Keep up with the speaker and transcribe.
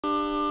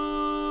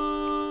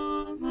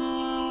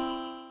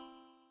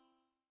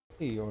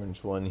Hey,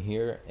 Orange One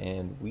here,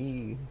 and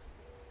we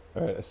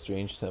are at a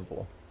strange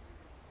temple.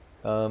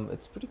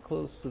 It's pretty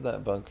close to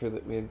that bunker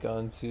that we had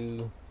gone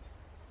to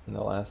in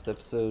the last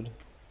episode.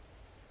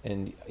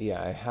 And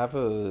yeah, I have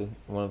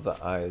one of the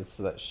eyes,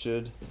 so that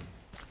should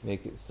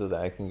make it so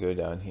that I can go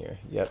down here.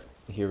 Yep,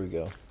 here we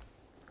go.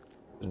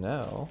 So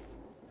now,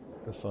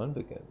 the fun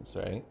begins,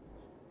 right?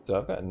 So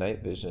I've got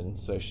night vision,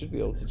 so I should be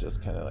able to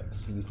just kind of like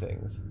see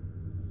things.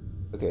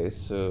 Okay,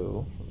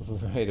 so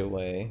right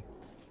away,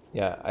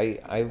 yeah,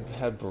 I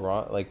had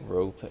brought like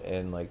rope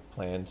and like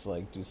planned to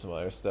like do some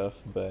other stuff,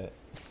 but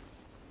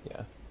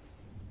yeah,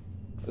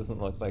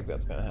 doesn't look like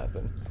that's gonna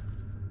happen.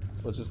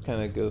 We'll just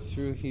kind of go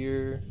through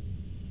here.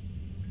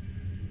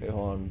 Okay,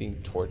 hold on, I'm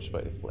being torched by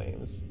the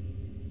flames.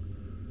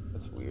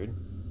 That's weird.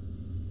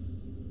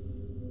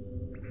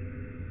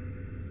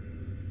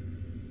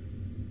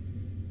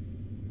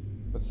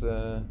 What's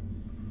a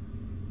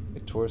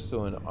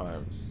torso and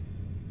arms?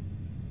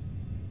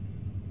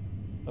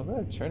 I've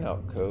got a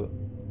turnout coat.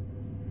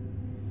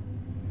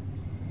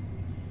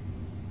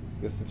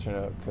 Guess the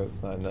turnout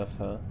coat's not enough,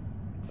 huh?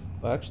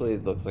 Well, actually,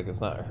 it looks like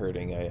it's not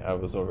hurting. I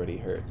was already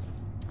hurt.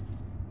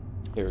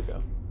 Here we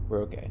go. We're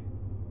okay.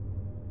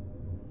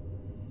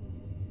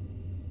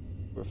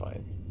 We're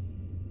fine.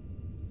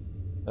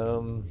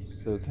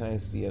 So can I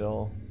see it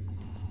all?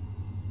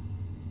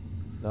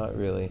 Not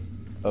really.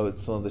 Oh,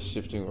 it's one of the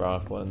shifting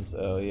rock ones.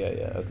 Oh,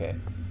 yeah, okay.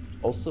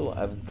 Also,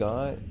 I've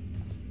got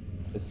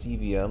a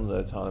CBM, the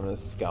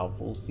Autonomous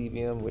Scalpel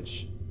CBM,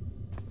 which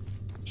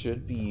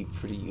should be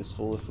pretty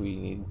useful if we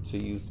need to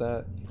use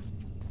that.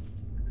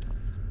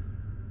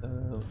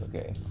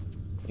 Okay,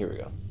 here we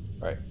go.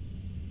 Alright,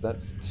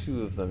 that's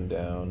two of them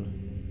down.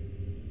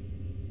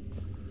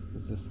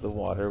 Is this the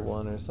water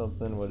one or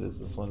something? What is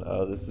this one?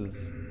 Oh, this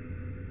is...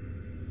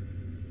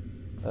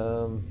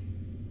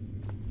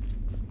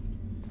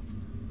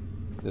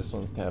 This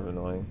one's kind of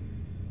annoying.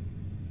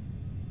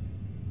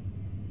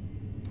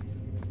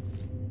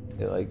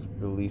 It like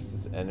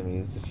releases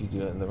enemies if you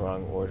do it in the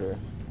wrong order.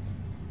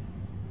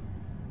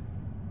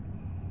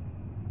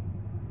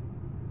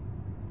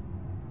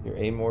 Your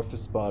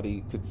amorphous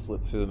body could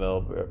slip through the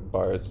metal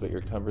bars, but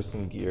your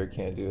cumbersome gear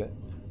can't do it.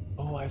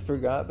 Oh, I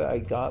forgot that I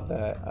got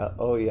that.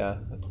 Oh yeah,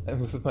 and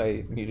with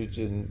my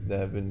mutagen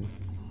that I've been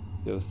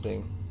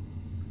dosing.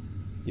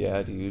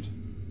 Yeah, dude.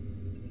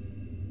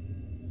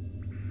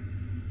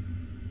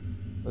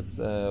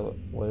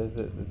 What is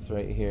it? It's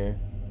right here.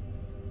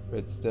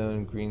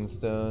 Redstone,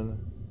 greenstone,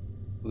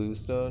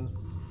 bluestone.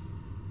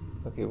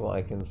 Okay, well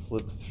I can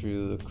slip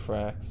through the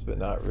cracks, but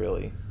not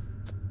really.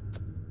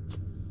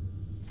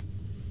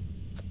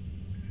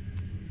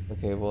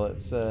 Okay, well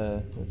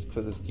let's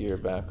put this gear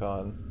back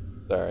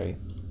on. Sorry.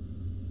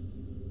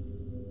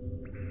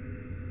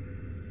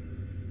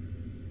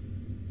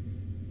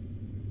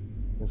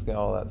 Let's get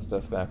all that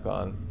stuff back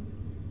on.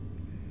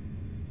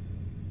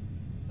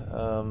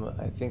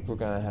 I think we're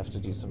gonna have to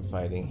do some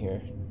fighting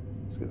here.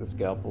 Let's get the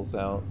scalpels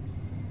out.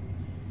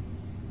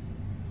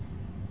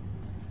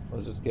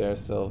 We'll just get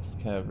ourselves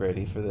kind of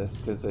ready for this,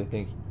 because I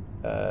think,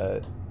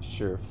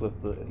 sure, flip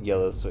the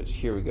yellow switch.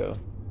 Here we go.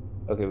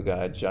 Okay, we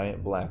got a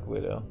giant black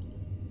widow.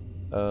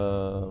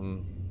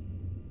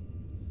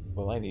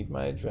 Will I need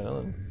my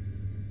adrenaline?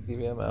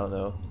 CVM? I don't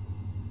know.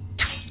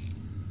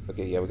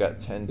 Okay, yeah, we got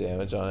 10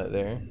 damage on it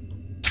there.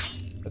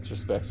 That's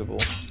respectable.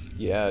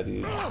 Yeah,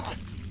 dude.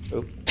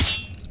 Oh.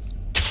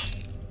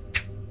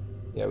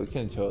 Yeah, we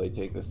can totally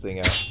take this thing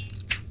out.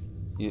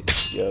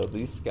 Yo,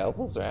 these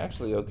scalpels are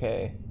actually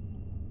okay.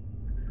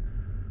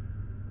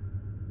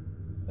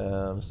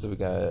 So we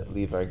gotta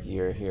leave our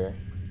gear here.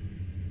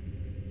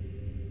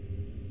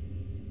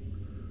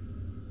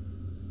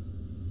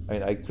 I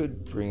mean, I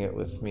could bring it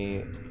with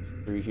me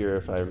through here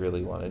if I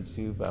really wanted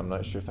to, but I'm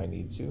not sure if I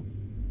need to.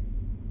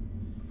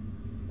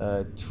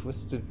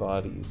 Twisted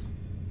bodies.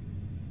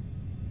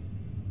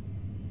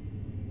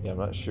 Yeah, I'm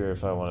not sure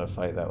if I want to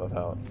fight that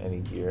without any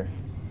gear.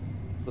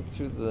 Look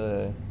through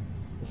the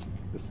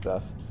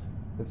stuff.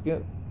 It's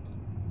good.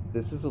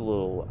 This is a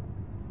little...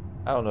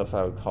 I don't know if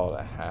I would call it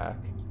a hack,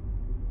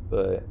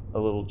 but a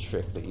little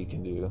trick that you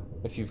can do.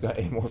 If you've got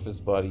amorphous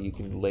body, you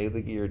can lay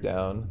the gear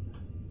down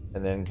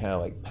and then kind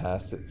of like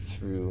pass it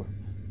through.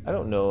 I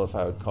don't know if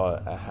I would call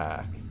it a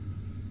hack,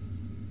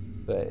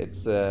 but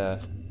it's I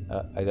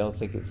don't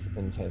think it's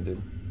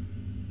intended.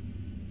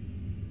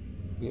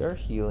 We are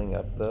healing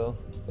up though,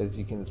 as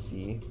you can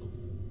see.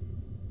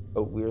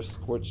 Oh, we're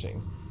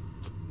scorching.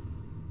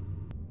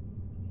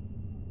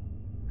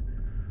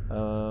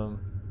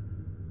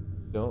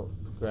 Don't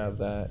grab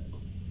that.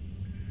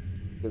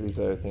 Get these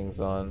other things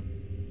on.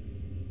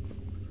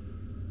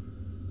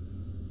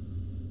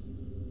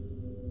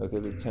 Okay,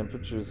 the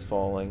temperature is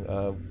falling.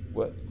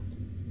 What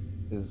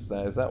is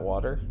that? Is that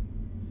water?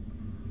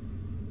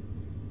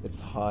 It's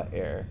hot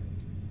air.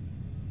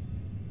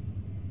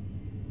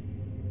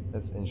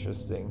 That's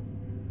interesting.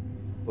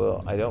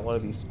 Well, I don't want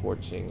to be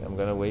scorching. I'm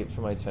gonna wait for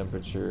my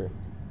temperature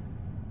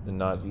to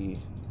not be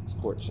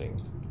scorching.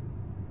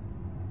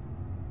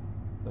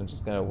 I'm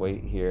just gonna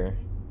wait here,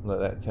 let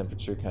that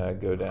temperature kind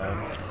of go down.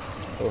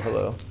 Oh,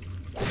 hello.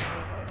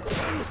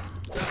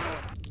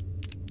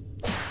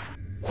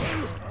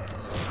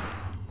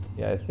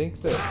 Yeah, I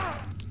think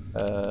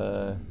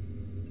that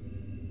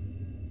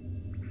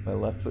my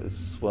left foot is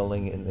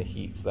swelling in the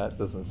heat, so that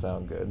doesn't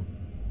sound good.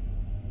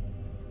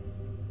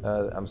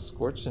 I'm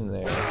scorching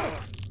there.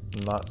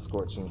 I'm not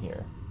scorching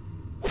here.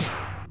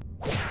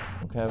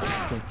 I'm kind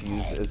of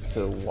confused as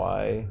to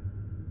why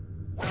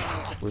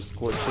we're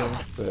scorching,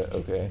 but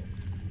okay.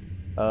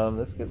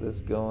 Let's get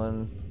this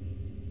going.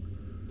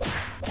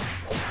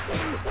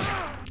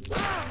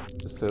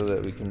 Just so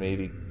that we can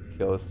maybe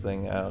kill this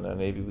thing. I don't know,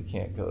 maybe we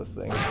can't kill this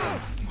thing. Maybe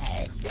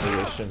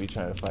I shouldn't be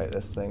trying to fight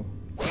this thing.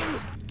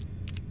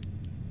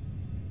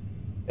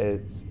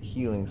 It's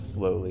healing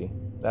slowly.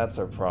 That's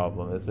our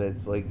problem, is that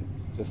it's like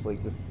just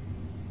like this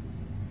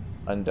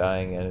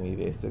undying enemy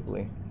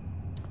basically.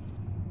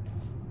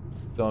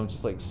 So I'm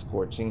just like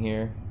scorching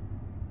here.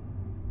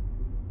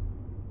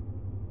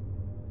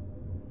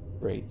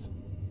 Great.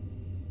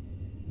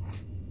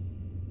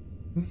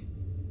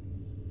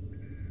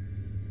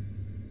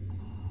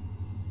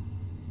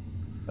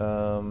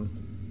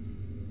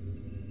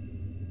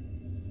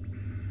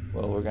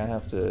 Well, we're gonna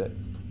have to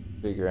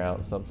figure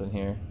out something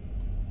here.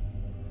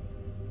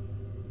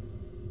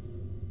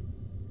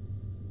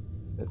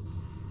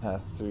 Let's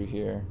pass through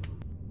here.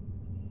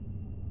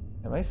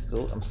 I'm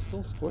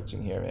still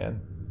scorching here, man.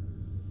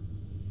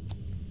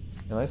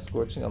 Am I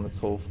scorching on this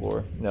whole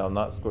floor? No, I'm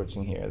not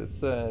scorching here.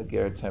 Let's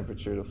get our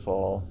temperature to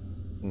fall.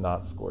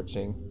 Not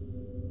scorching.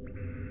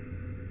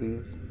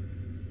 Please.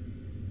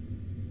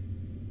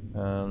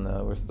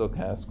 No, we're still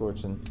kind of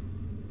scorching.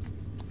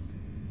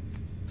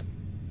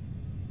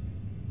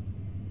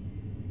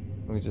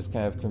 We're just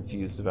kind of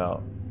confused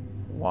about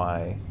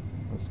why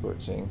I'm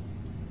scorching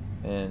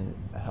and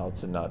how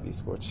to not be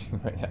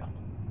scorching right now.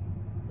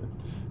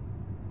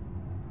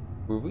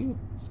 Were we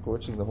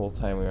scorching the whole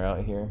time we were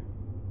out here?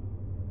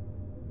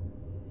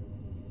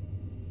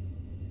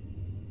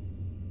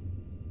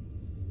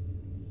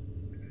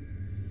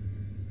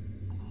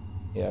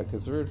 Yeah,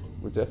 because we're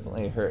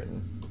definitely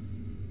hurting.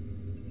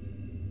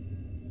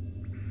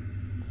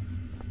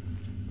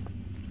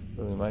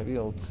 But we might be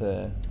able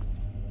to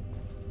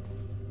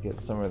get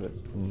somewhere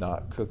that's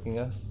not cooking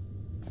us.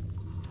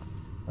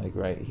 Like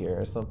right here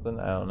or something,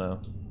 I don't know.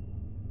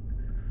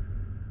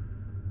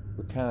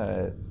 We're kind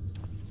of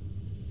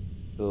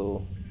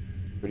still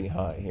pretty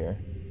hot here.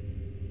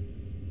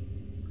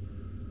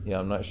 Yeah,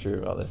 I'm not sure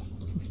about this.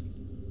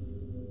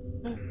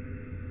 I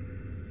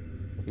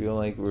feel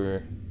like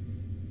we're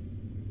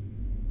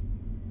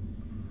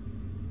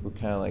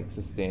kind of like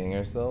sustaining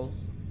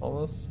ourselves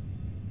almost.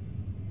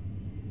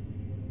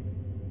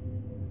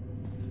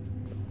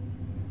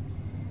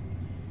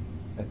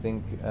 I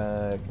think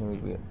can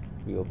we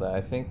wield that?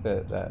 I think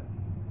that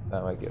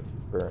might get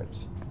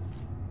burnt.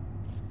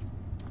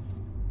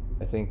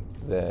 I think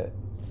that,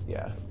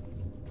 yeah,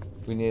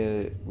 we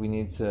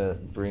need to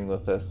bring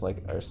with us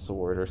like our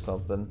sword or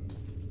something.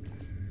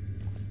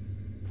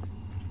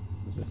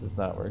 This is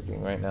not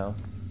working right now.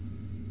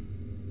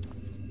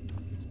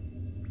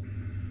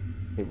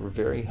 Okay, we're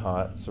very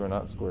hot, so we're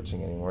not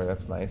scorching anymore.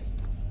 That's nice.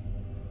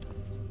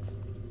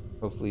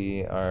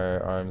 Hopefully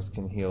our arms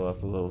can heal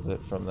up a little bit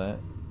from that,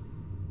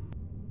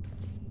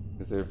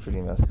 because they're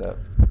pretty messed up.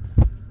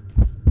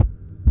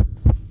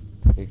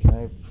 Okay, can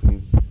I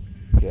please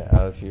get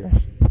out of here?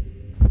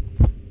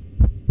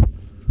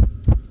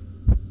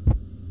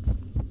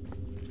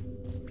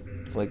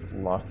 It's like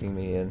locking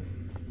me in.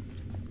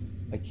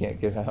 I can't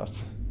get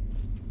out.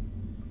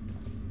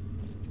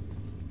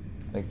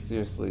 Like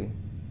seriously.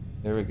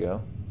 There we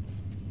go.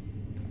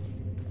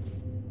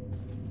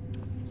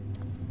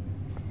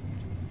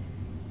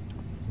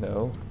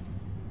 No.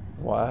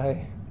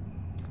 Why?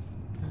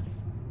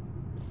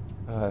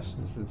 Gosh,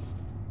 this is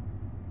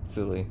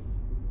silly.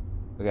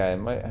 Okay, I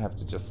might have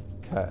to just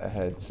cut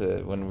ahead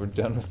to when we're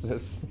done with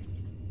this.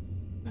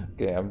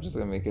 Okay, I'm just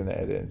gonna make an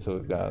edit until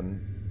we've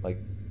gotten like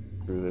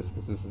through this,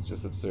 because this is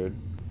just absurd.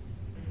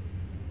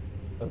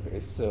 Okay,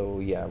 so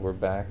yeah, we're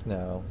back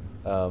now.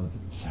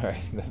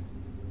 Sorry.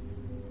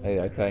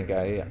 I think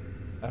I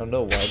don't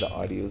know why the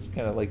audio is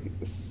kind of like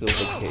still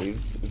the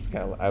caves. It's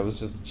kind of, I was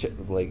just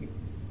like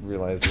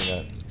realizing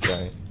that.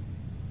 Sorry,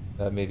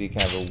 that may be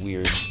kind of a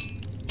weird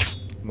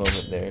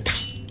moment there.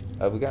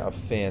 We got a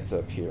Fant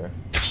up here.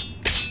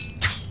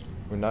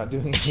 We're not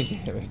doing any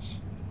damage.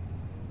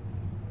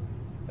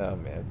 Oh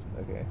man.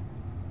 Okay.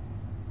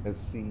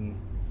 Let's see.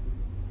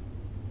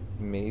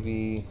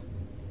 Maybe.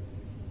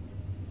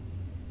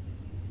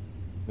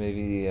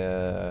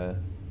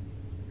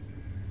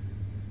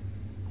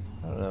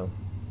 I don't know.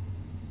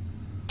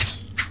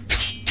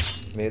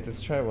 Maybe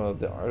let's try one of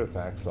the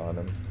artifacts on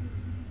him.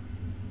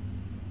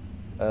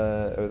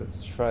 Or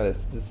let's try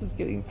this. This is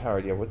getting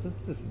powered. Yeah, what does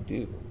this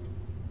do?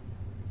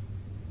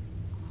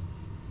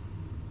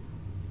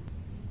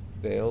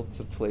 Failed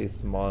to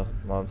place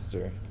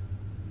monster.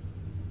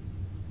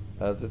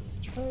 Let's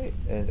try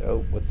and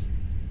oh, what's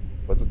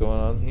going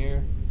on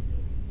here?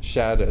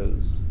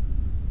 Shadows.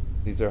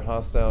 These are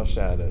hostile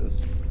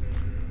shadows.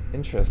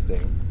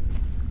 Interesting.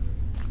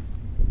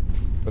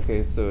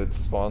 Okay, so it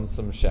spawned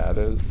some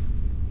shadows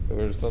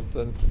or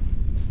something.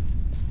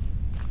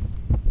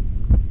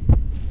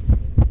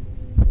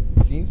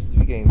 It seems to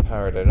be getting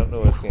powered. I don't know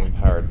what it's getting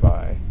powered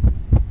by.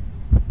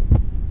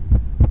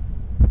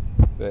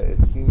 But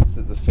it seems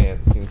that the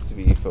fan seems to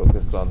be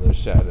focused on those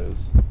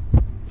shadows,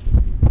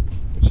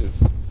 which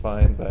is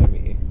fine by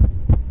me.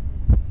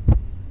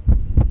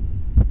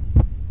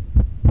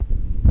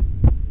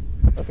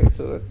 Okay,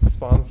 so that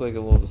spawns like a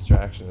little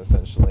distraction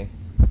essentially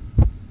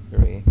for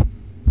me.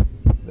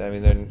 I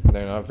mean,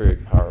 they're not very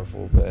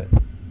powerful, but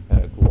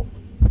kind of cool.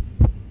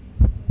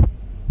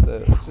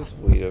 So let's just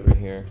wait over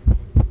here.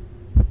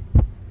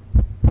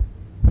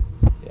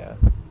 Yeah,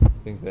 I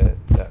think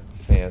that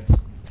fence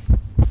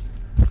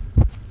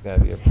gotta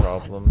be a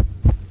problem.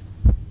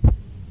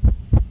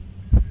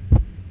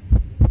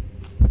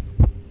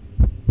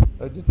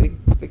 Oh, did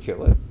they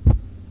kill it?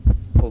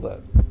 Hold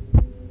up.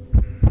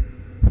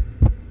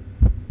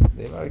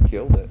 They might have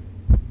killed it.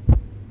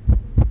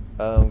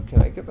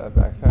 Can I get that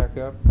backpack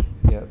up?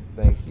 Yep,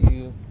 thank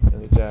you.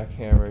 And the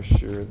jackhammer,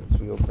 sure, let's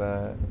wield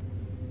that.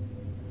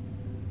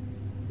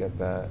 Get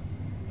that.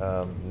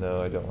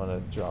 No, I don't want to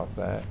drop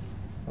that.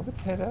 I'm gonna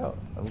head out.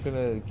 I'm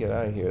gonna get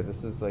out of here.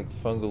 This is like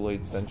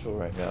Fungaloid Central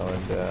right now,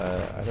 and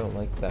I don't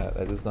like that.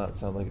 That does not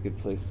sound like a good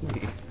place to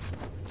be.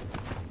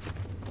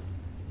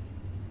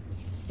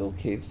 Is it still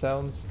cave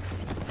sounds?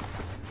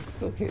 It's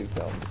still cave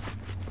sounds.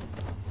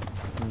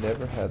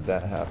 Never had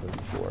that happen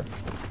before.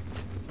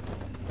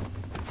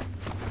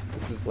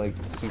 This is like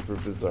super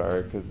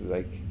bizarre because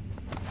like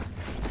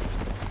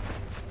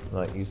I'm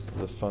not used to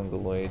the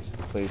Fungaloid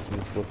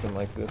places looking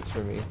like this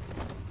for me.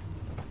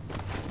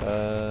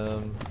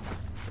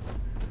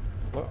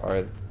 What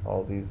are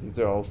all these? These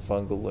are all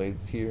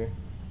Fungaloids here.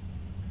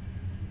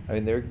 I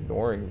mean, they're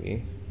ignoring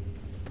me.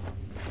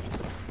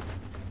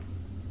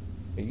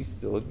 Are you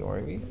still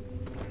ignoring me?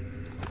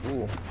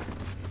 Cool.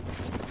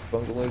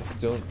 Fungaloids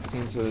don't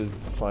seem to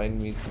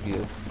find me to be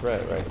a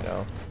threat right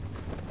now.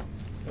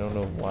 I don't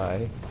know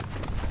why.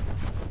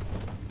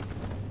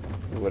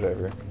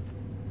 Whatever.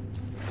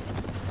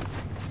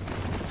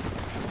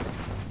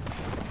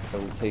 I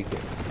will take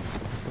it.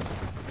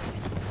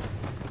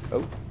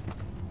 Oh,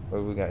 what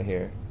do we got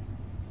here?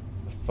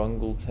 A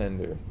fungal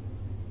tender.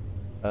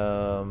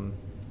 I'm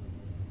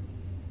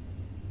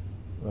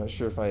not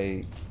sure if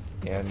I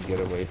can get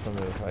away from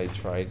it if I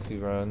try to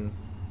run.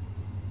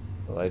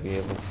 Will I be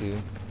able to?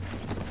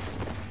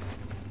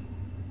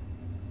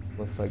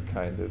 Looks like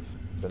kind of,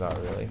 but not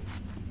really.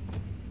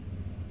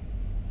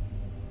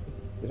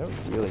 They don't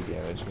really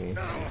damage me.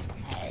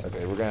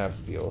 Okay, we're gonna have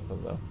to deal with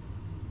them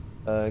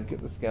though.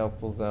 Get the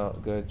scalpels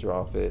out. Go ahead,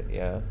 drop it.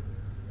 Yeah.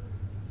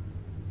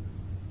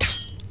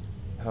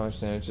 How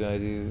much damage did I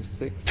do?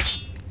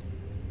 6?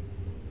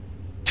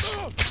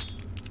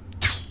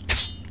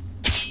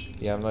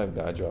 Yeah, I'm not even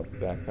gonna drop the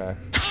backpack.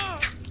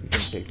 We can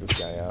take this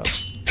guy out.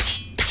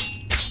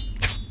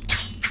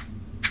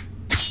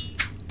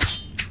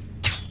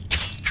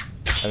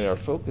 I mean, our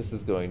focus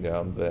is going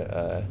down, but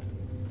I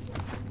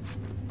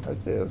would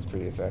say that was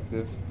pretty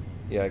effective.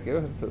 Yeah, go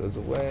ahead and put those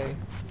away.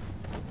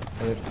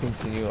 And let's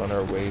continue on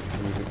our way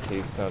through the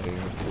cave-sounding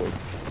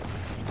woods.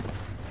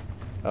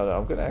 I don't know,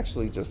 I'm gonna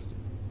actually just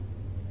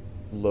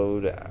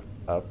load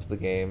up the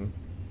game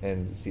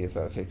and see if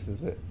that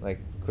fixes it. Like,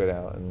 quit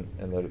out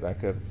and load it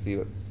back up and see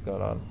what's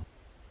going on.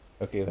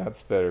 Okay,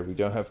 that's better. We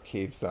don't have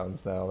cave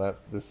sounds now.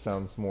 This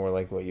sounds more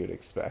like what you'd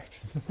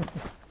expect.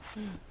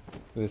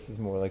 This is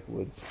more like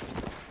woods.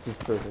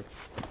 Just perfect.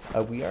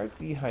 We are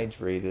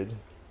dehydrated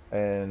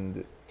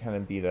and kind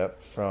of beat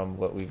up from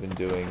what we've been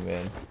doing,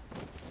 man.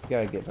 We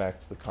gotta get back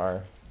to the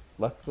car.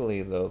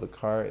 Luckily, though, the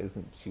car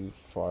isn't too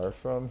far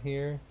from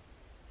here.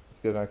 Let's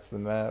go back to the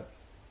map.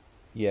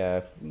 Yeah,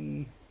 if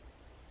we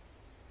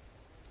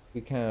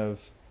kind of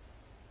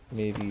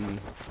maybe,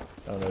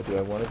 I don't know, do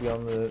I want to be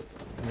on the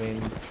main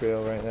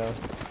trail right now?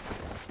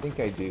 I think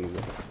I do.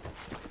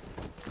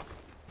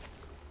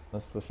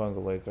 Unless the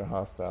Fungaloids are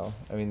hostile.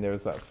 I mean, there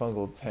was that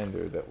fungal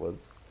tender that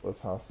was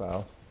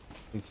hostile.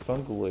 These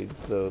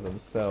Fungaloids, though,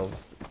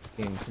 themselves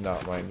seem to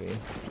not mind me.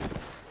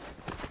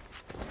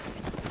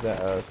 Is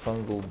that a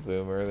fungal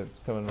boomer that's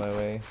coming my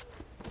way?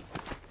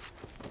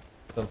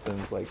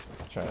 Something's like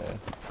trying to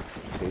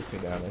chase me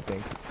down, I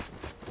think.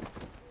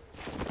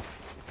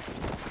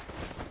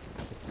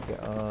 Let's get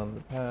on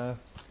the path.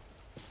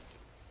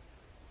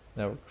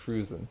 Now we're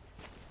cruising,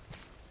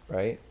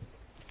 right?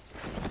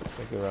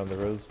 Like around the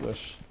rose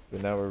bush,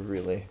 but now we're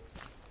really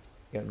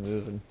getting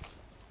moving,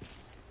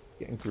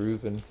 getting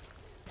grooving,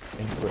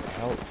 and we're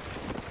out.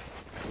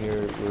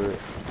 We're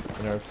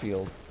in our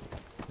field.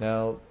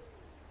 Now,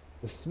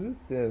 the smooth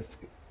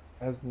disc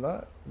has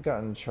not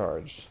gotten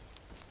charged,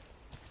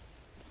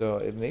 so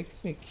it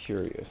makes me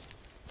curious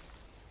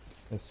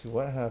as to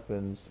what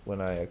happens when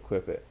I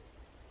equip it.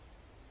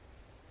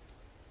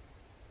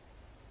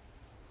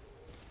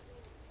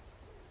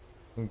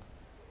 I'm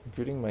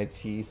gritting my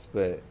teeth,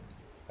 but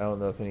I don't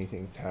know if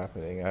anything's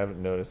happening. I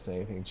haven't noticed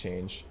anything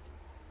change.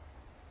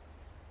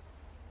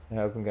 It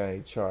hasn't got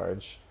any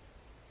charge.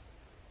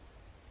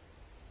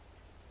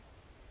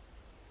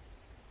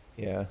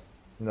 Yeah,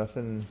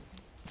 nothing,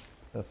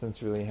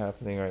 nothing's really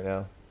happening right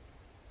now.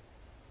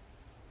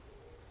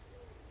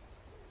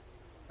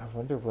 I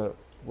wonder what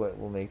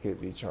will make it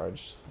be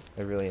charged.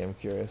 I really am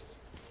curious.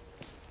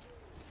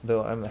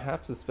 Though I'm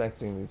half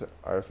suspecting these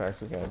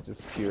artifacts are gonna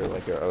disappear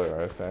like our other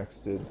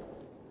artifacts did.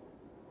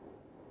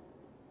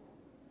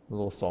 A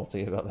little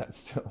salty about that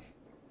still.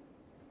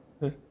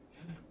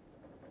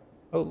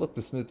 Oh, look,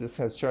 the smooth disk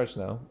has charge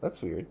now.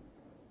 That's weird.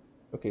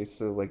 Okay,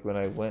 so like when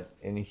I went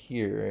in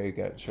here, I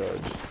got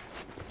charged.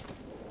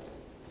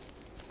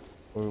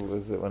 Or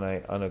was it when I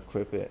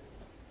unequip it?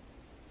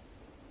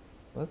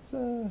 Let's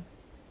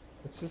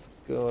just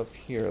go up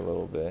here a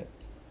little bit.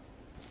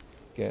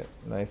 Get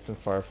nice and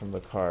far from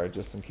the car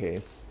just in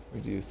case we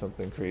do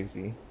something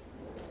crazy.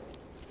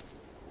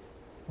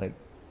 Like,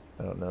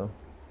 I don't know.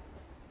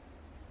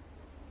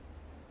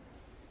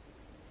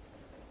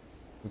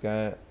 We got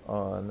it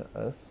on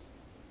us.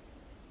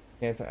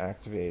 Can't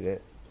activate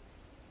it.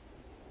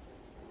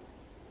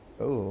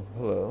 Oh,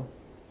 hello.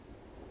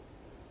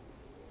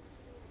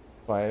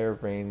 Fire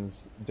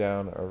rains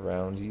down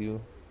around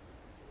you.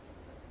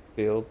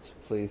 Failed to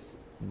place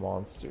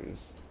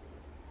monsters.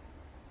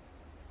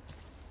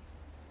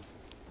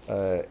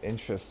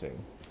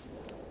 Interesting.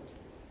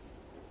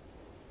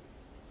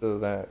 So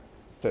that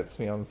sets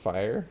me on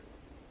fire?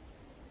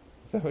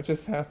 Is that what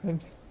just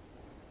happened?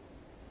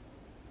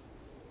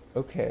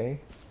 Okay.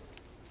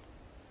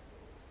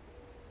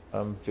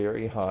 I'm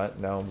very hot,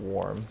 now I'm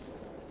warm.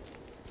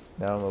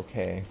 Now I'm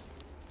okay.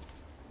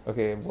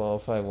 Okay, well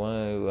if I want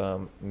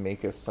to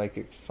make a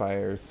psychic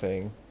fire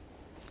thing,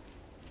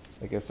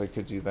 I guess I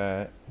could do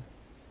that.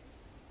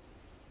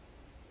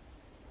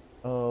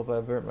 Oh, but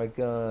I burnt my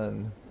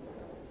gun.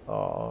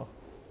 Aw.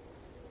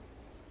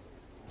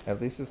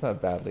 At least it's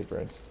not badly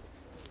burnt.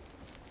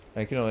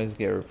 I can always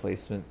get a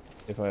replacement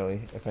if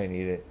I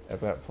need it.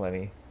 I've got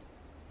plenty.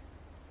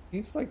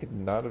 Seems like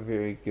not a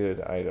very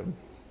good item.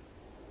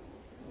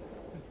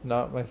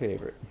 Not my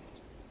favorite.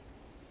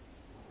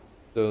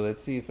 So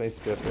let's see if I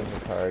step in the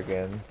car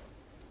again.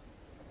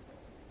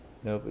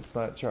 Nope, it's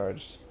not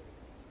charged.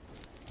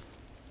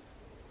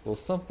 Well,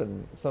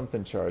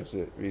 something charged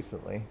it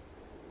recently.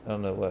 I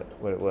don't know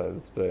what it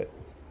was, but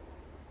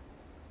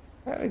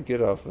I had a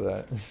good off of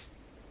that.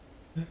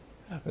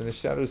 And the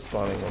shadow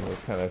spawning one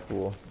was kind of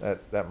cool.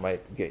 That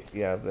might get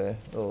you out of the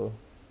little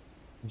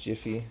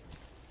jiffy.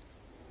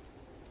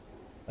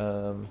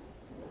 Yeah,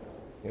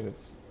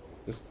 let's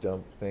just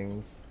dump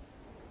things.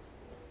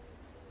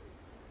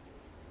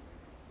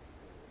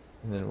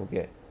 And then we'll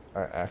get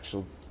our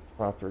actual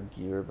proper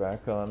gear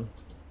back on.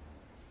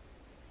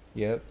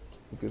 Yep,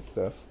 good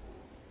stuff.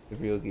 The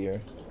real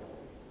gear.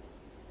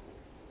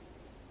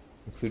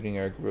 Including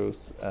our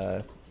gross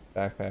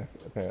backpack,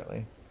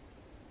 apparently.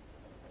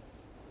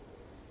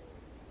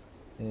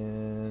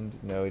 And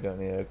no, we don't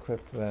need to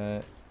equip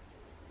that.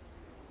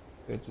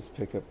 Good, just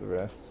pick up the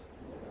rest.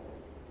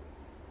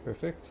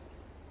 Perfect.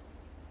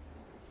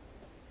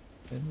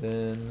 And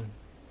then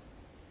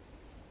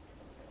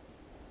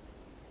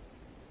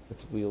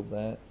let's wield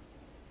that.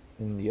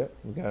 And yep,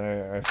 we got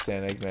our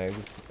Stanag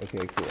mags.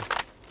 Okay, cool.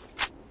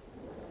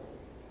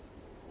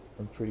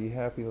 I'm pretty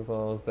happy with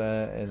all of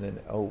that. And then,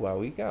 oh wow,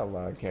 we got a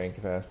lot of carrying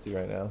capacity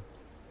right now.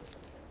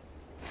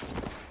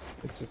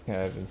 It's just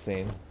kind of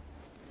insane.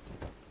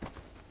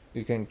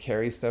 We can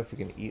carry stuff, we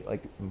can eat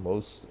like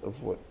most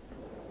of what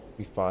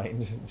we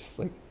find. Just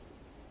like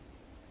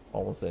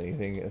almost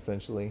anything,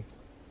 essentially.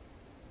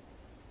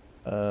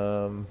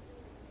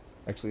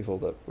 Actually,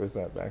 hold up. Where's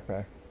that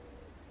backpack?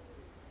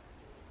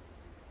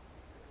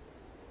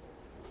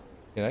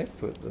 Can I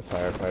put the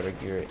firefighter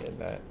gear in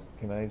that?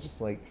 Can I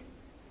just like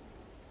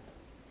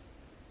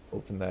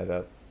open that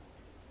up?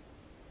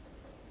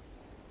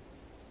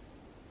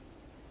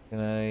 Can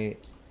I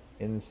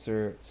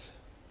insert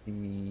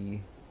the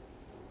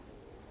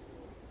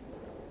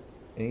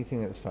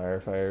anything that's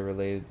firefighter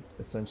related,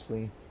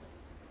 essentially?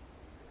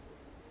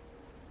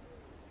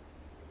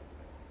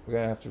 We're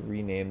gonna have to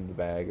rename the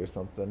bag or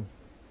something.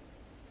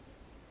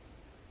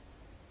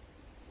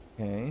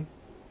 Okay.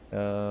 I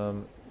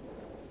don't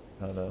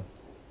know.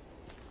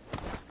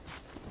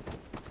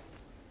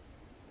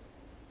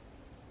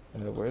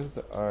 Where's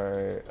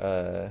our,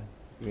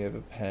 do we have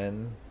a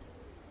pen?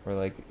 Or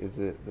like, is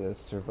it the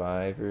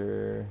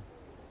survivor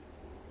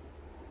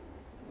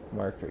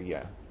marker?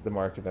 Yeah, the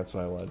marker, that's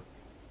what I want.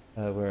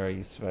 Where are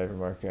you, survivor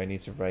marker? I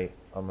need to write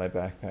on my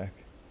backpack.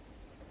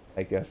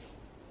 I guess.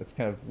 That's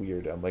kind of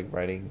weird. I'm like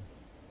writing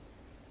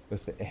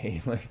with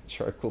a like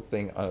charcoal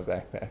thing on a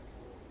backpack.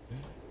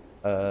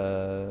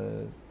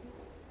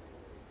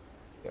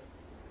 Yep.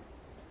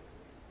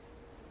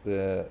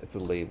 It's a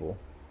label.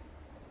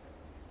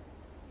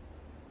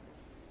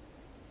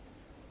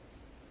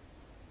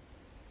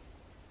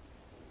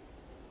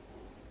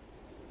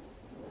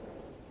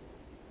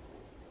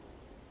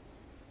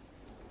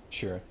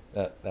 Sure,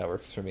 that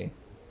works for me.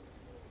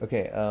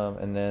 Okay,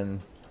 and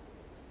then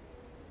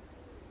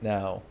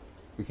now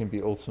we can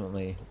be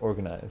ultimately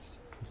organized.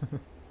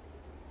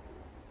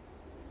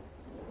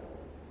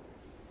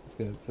 Just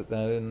gonna put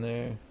that in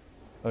there.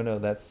 Oh no,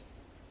 that's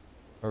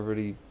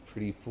Already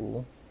pretty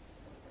full.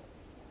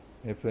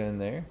 Can I put in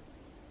there?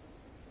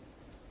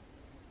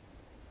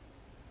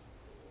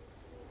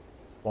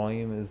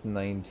 Volume is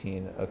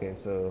 19. Okay,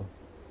 so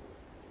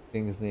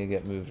things need to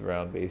get moved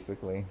around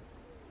basically.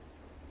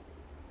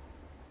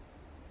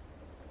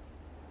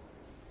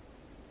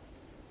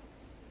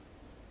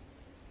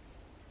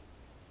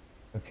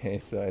 Okay,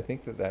 so I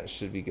think that that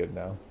should be good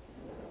now.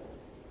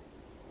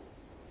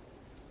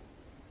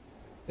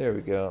 There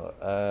we go.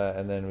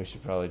 And then we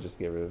should probably just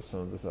get rid of some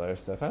of this other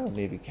stuff. I don't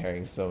need to be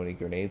carrying so many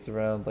grenades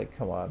around. Like,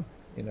 come on,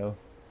 you know?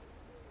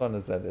 Fun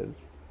as that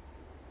is.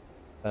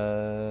 We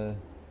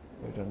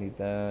don't need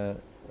that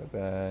or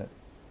that.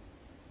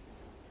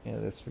 Yeah,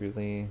 this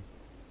really...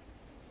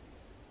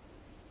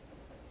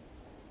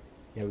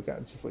 Yeah, we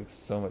got just like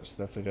so much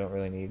stuff we don't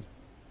really need.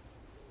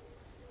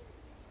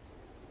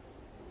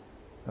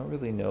 I don't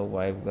really know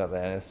why we've got the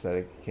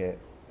anesthetic kit.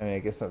 I mean, I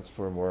guess that's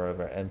for more of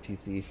our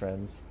NPC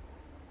friends.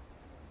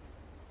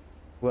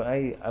 What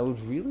I would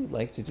really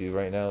like to do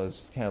right now is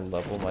just kind of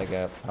level my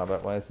gap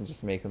combat-wise and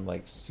just make them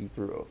like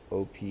super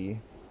OP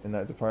in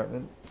that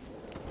department.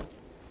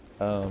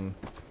 I'm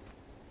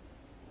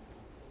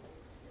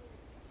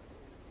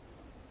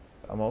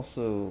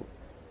also...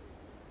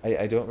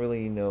 I don't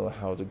really know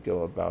how to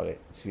go about it,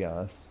 to be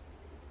honest.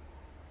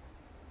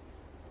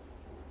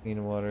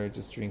 Clean water,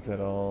 just drink that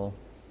all.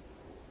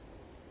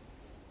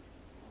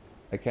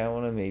 I kind of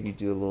want to maybe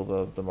do a little bit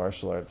of the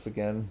martial arts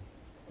again.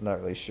 I'm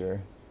not really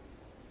sure.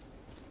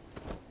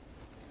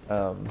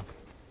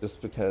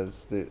 Just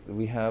because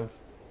we have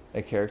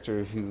a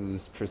character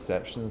whose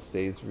perception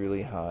stays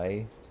really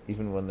high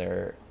even when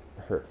they're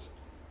hurt.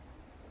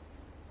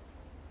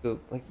 So,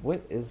 like,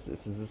 what is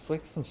this? Is this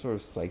like some sort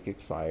of psychic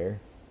fire?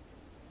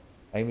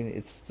 I mean,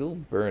 it's still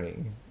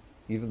burning,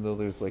 even though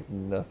there's like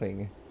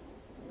nothing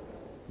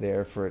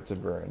there for it to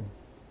burn.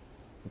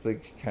 It's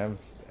like kind of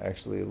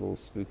actually a little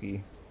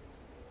spooky.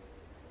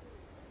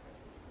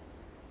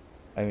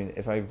 I mean,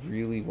 if I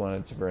really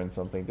wanted to burn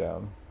something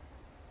down,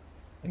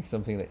 like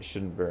something that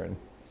shouldn't burn,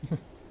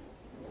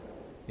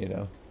 you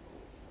know?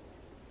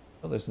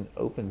 Oh, there's an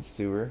open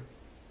sewer.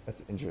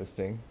 That's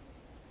interesting.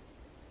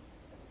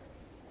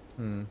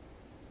 Hmm.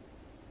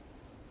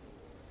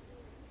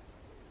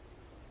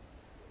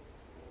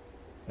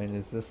 I mean,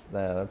 is this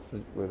that? That's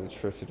where the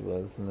Triffid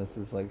was, and this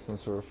is like some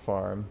sort of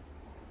farm.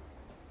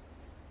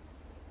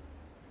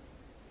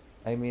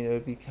 I mean, it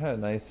would be kind of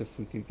nice if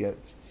we could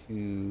get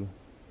to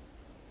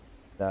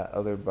that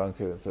other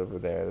bunker that's over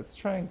there. Let's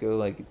try and go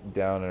like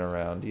down and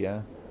around,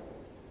 yeah?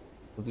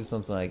 We'll do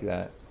something like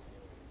that.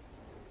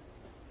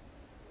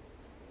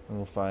 And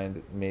we'll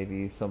find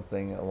maybe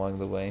something along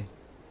the way.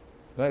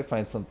 We might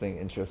find something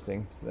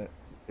interesting. That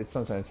it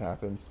sometimes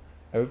happens.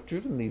 I've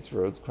driven these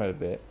roads quite a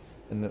bit,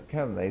 and the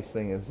kind of nice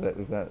thing is that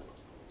we've got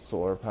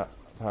solar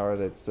power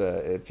that's,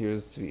 it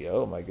appears to be,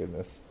 oh my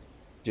goodness,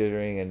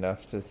 jittering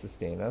enough to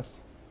sustain us.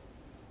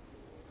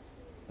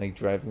 Like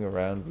driving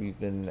around, we've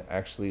been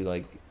actually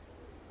like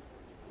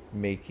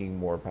making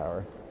more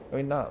power. I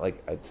mean, not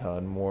like a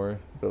ton more,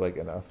 but like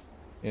enough,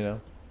 you know?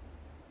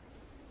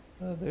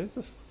 There's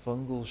a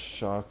fungal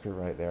shocker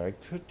right there. I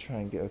could try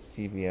and get a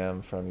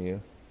CBM from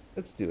you.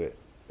 Let's do it.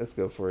 Let's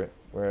go for it.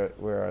 Where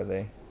are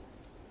they?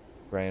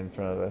 Right in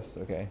front of us.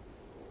 Okay.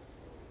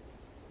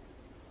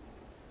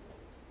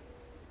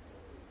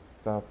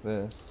 Stop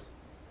this.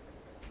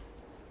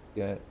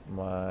 Get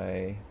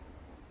my...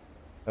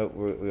 Oh,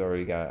 we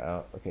already got it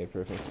out. Okay,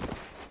 perfect.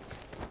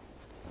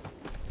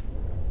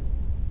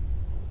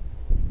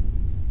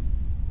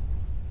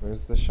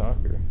 Where's the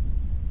shocker?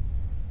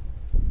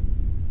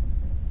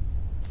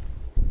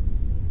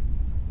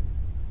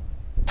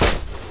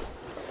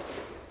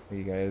 Are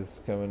you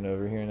guys coming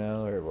over here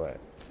now, or what?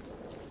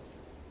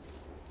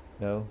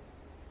 No?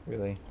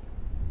 Really?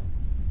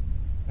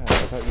 God, I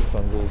thought you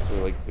fungals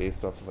were like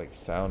based off of like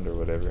sound or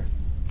whatever.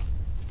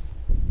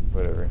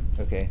 Whatever.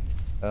 Okay.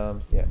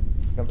 Yeah.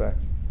 Come back.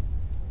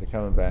 They're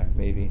coming back,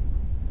 maybe.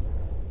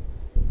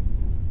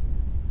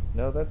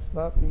 No, that's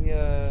not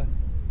the,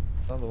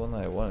 not the one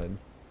that I wanted.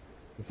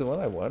 Is the one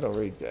I wanted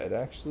already dead,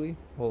 actually?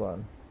 Hold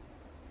on.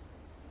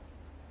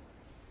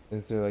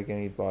 Is there like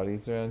any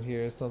bodies around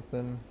here or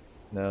something?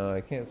 No,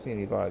 I can't see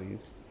any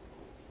bodies.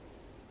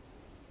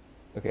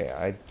 Okay,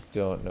 I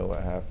don't know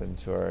what happened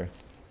to our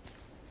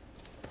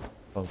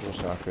fungal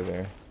shocker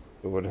there,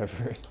 but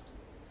whatever.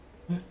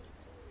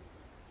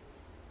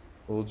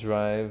 We'll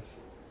drive.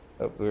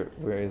 Oh,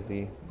 where is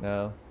he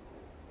now?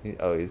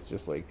 Oh, he's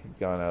just like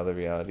gone out of the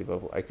reality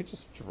bubble. I could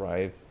just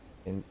drive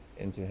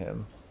into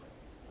him.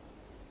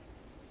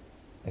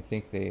 I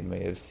think they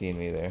may have seen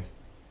me there.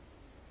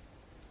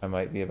 I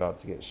might be about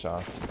to get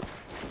shocked.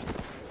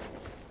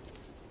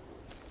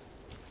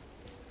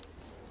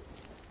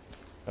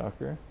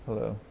 Shocker,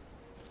 hello.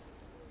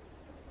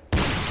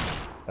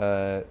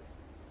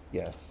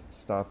 Yes,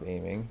 stop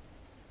aiming.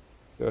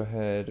 Go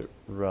ahead,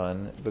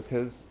 run.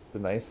 Because the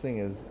nice thing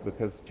is,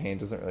 because pain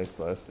doesn't really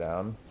slow us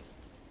down,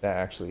 that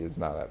actually is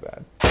not that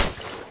bad.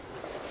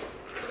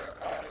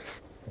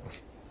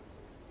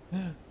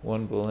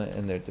 One bullet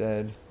and they're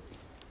dead.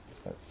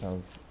 That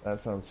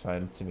sounds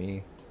fine to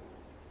me.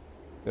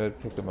 Go ahead,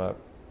 pick them up,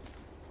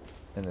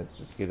 and let's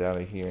just get out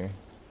of here.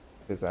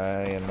 Because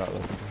I am not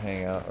looking to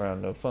hang out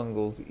around no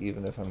fungals,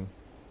 even if I'm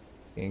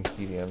getting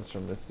CDMs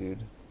from this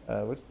dude.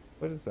 What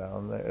is that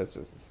on there? It's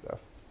just the stuff.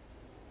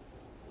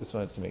 Just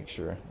wanted to make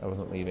sure I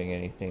wasn't leaving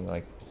anything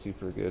like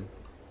super good.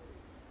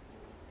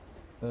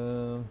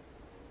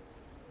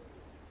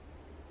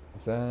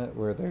 Is that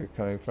where they're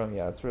coming from?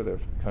 Yeah, that's where they're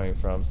coming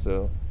from.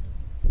 So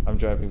I'm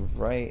driving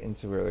right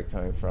into where they're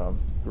coming from.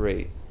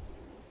 Great.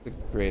 It's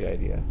a great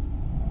idea.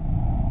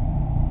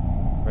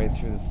 Right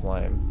through the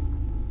slime.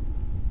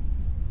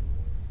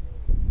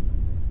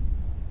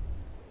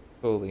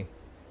 Totally.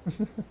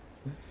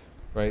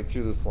 Right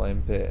through the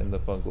slime pit and the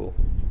fungal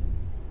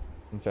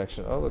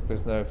infection. Oh look,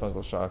 there's another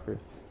fungal shocker.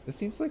 This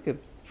seems like a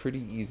pretty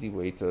easy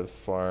way to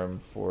farm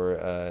for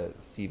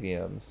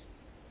CVMs.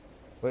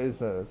 What is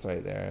that? That's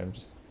right there. I'm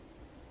just...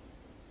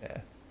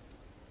 yeah.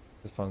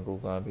 The fungal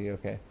zombie,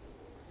 okay.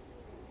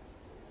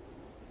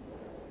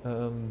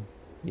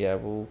 Yeah,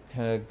 we'll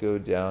kind of go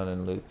down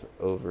and loop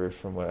over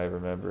from what I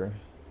remember.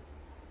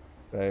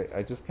 But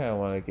I just kind of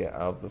want to get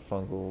out of the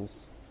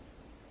fungal's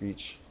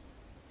reach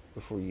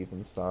before you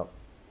even stop.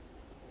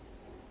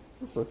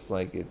 This looks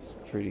like it's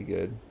pretty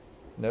good.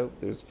 Nope,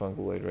 there's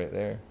fungoid right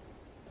there.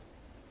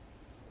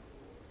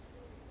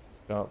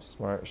 Shop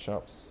smart,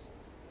 shop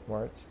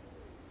smart.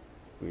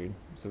 Weird.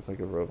 It's just like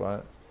a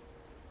robot.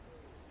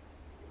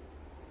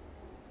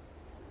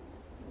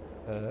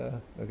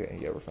 Okay,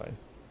 yeah, we're fine.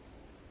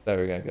 Thought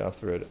we were gonna go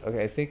off the road.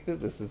 Okay, I think that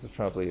this is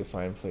probably a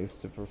fine place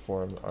to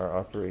perform our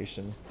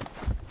operation.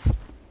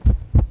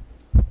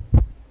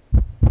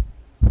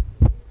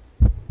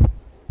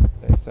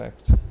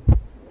 Dissect.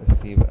 Let's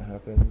see what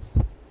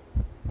happens.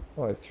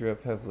 Oh, I threw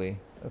up heavily.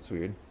 That's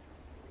weird.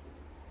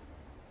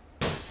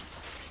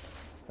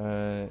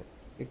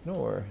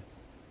 Ignore.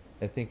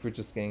 I think we're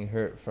just getting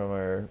hurt from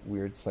our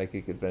weird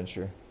psychic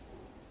adventure.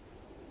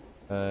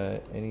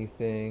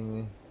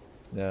 Anything?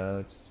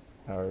 No, just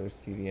power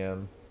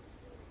CVM.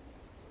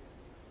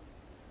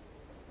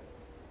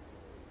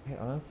 I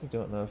honestly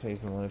don't know if I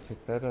even want to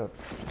pick that up.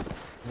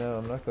 No,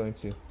 I'm not going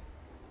to.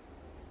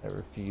 I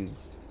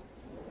refuse.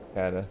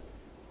 Cata.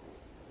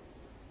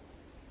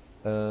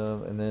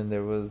 And then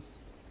there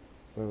was...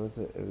 where was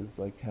it? It was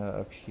like kind of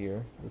up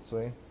here, this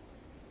way.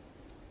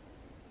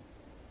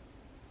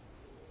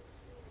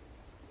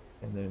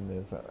 And then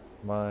there's a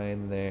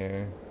mine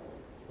there.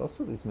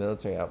 Also these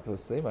military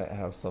outposts, they might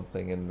have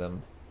something in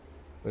them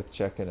with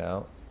checking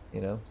out,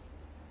 you know?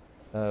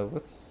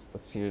 What's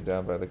here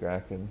down by the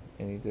Kraken?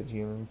 Any dead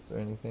humans or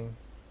anything?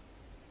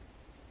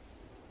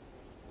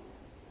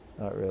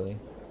 Not really.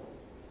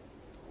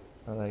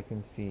 Not that I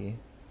can see.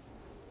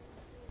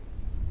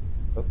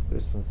 Oh,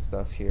 there's some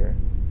stuff here.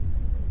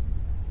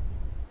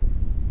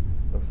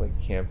 Looks like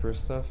camper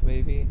stuff,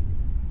 maybe?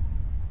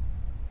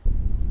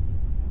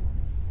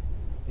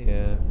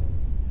 Yeah.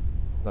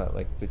 Not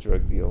like the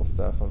drug deal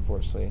stuff,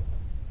 unfortunately,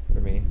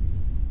 for me.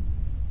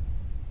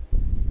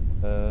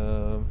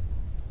 Yeah.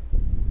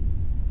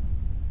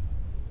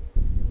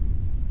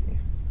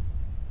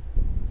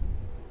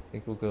 I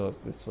think we'll go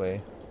up this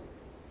way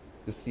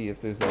to see if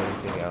there's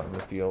anything out in the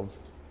field,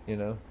 you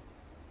know?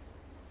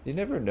 You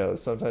never know.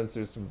 Sometimes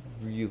there's some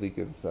really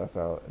good stuff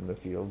out in the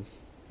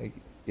fields. Like,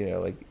 you know,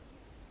 like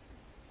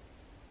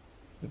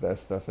the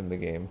best stuff in the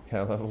game,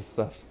 kind of level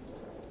stuff.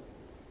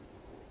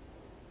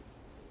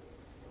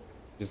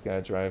 Just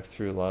gotta drive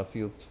through a lot of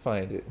fields to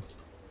find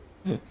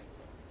it.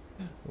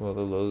 Well,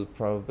 the low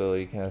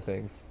probability kind of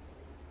things.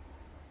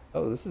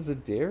 Oh, this is a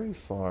dairy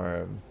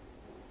farm.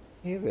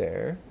 Hey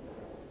there.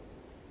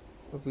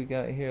 What have we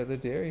got here at the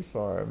dairy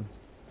farm?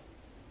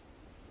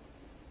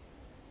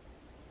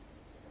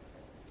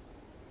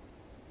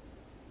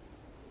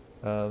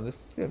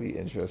 This is gonna be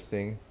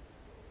interesting.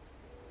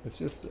 It's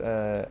just,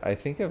 I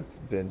think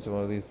I've been to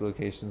one of these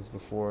locations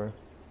before.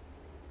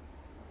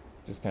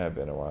 Just kind of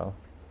been a while.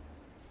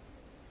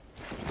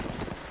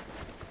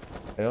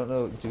 I don't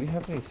know, do we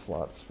have any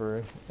slots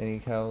for any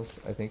cows?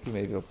 I think we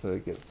may be able to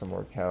get some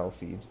more cow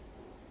feed.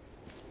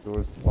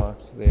 Door's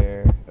locked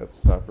there. Oh,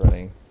 stop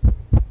running.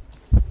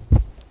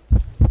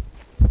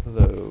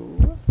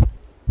 Hello?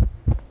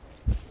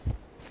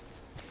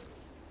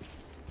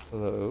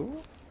 Hello?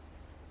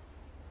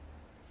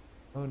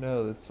 Oh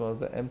no, that's one of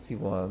the empty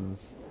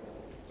ones.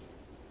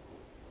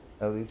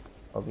 At least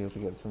I'll be able to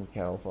get some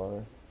cow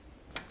fodder.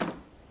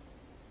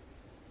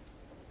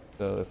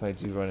 So if I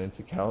do run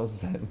into cows,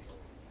 then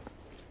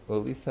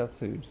we'll at least have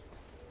food.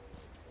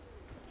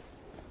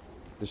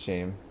 It's a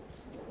shame.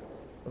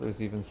 Oh,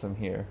 there's even some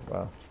here.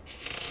 Wow.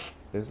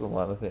 There's a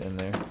lot of it in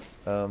there.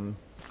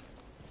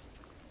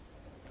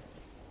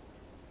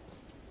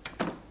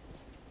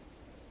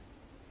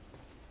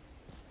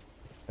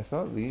 I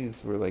thought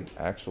these were like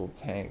actual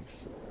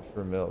tanks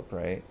for milk,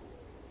 right?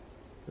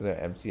 They're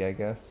empty, I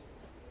guess.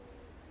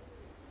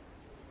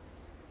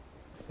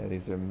 Yeah,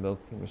 these are milk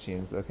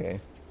machines. Okay.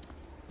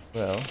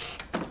 Well,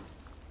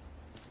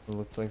 it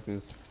looks like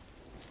there's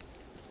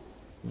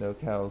no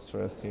cows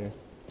for us here.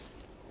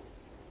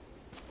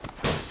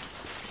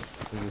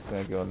 We're just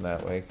gonna go in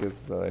that way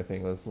because the other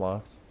thing was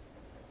locked.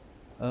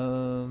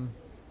 Um,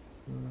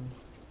 hmm,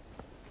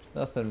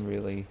 nothing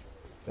really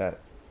that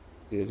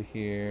good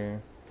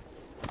here.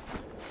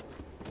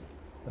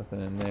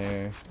 Nothing in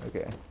there.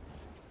 Okay.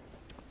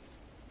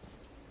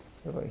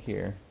 What about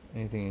here?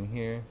 Anything in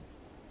here?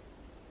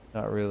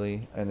 Not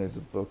really. And there's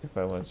a book if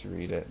I want to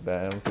read it, but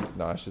I don't think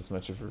Nosh is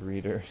much of a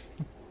reader.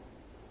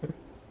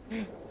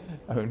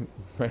 I mean,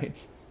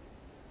 right?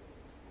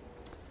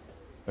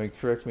 I mean,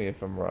 correct me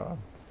if I'm wrong.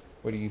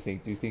 What do you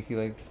think? Do you think he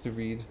likes to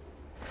read?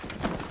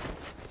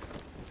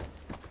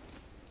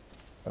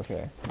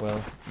 Okay,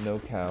 well, no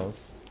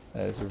cows.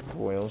 That is a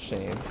royal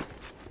shame.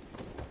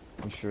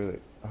 I'm sure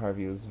that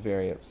Harvey was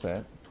very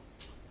upset.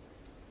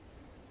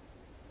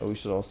 Oh, we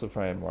should also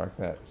probably mark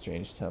that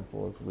strange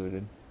temple as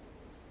looted.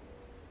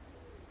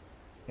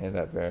 And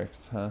that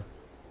barracks, huh?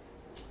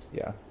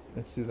 Yeah,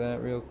 let's do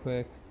that real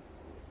quick.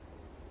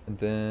 And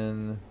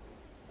then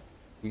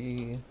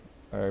we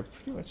are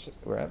pretty much,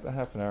 we're at the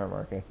half an hour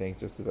mark, I think,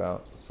 just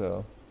about.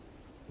 So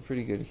we're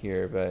pretty good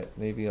here, but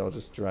maybe I'll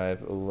just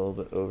drive a little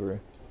bit over,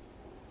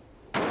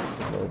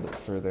 just a little bit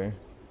further.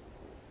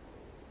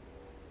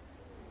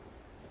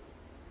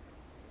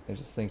 I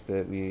just think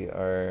that we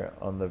are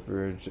on the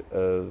verge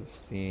of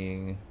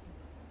seeing.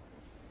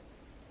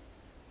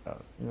 Oh,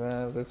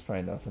 nah, there's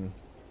probably nothing.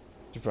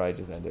 Should probably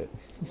just end it.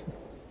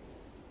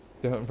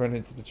 Don't run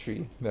into the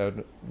tree. That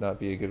would not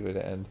be a good way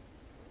to end.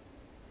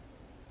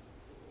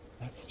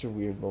 That's such a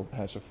weird little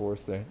patch of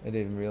forest there. I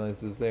didn't even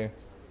realize it was there.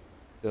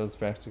 It was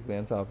practically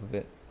on top of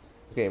it.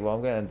 Okay, well,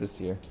 I'm gonna end this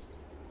here.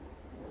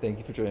 Thank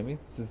you for joining me.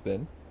 This has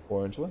been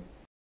Orange One.